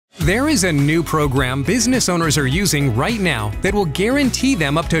There is a new program business owners are using right now that will guarantee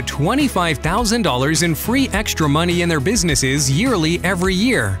them up to $25,000 in free extra money in their businesses yearly every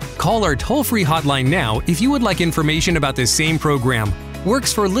year. Call our toll-free hotline now if you would like information about this same program.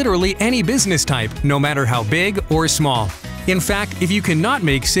 Works for literally any business type, no matter how big or small. In fact, if you cannot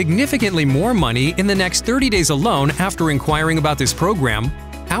make significantly more money in the next 30 days alone after inquiring about this program,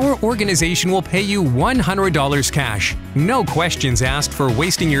 our organization will pay you $100 cash. No questions asked for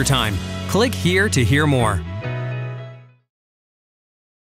wasting your time. Click here to hear more.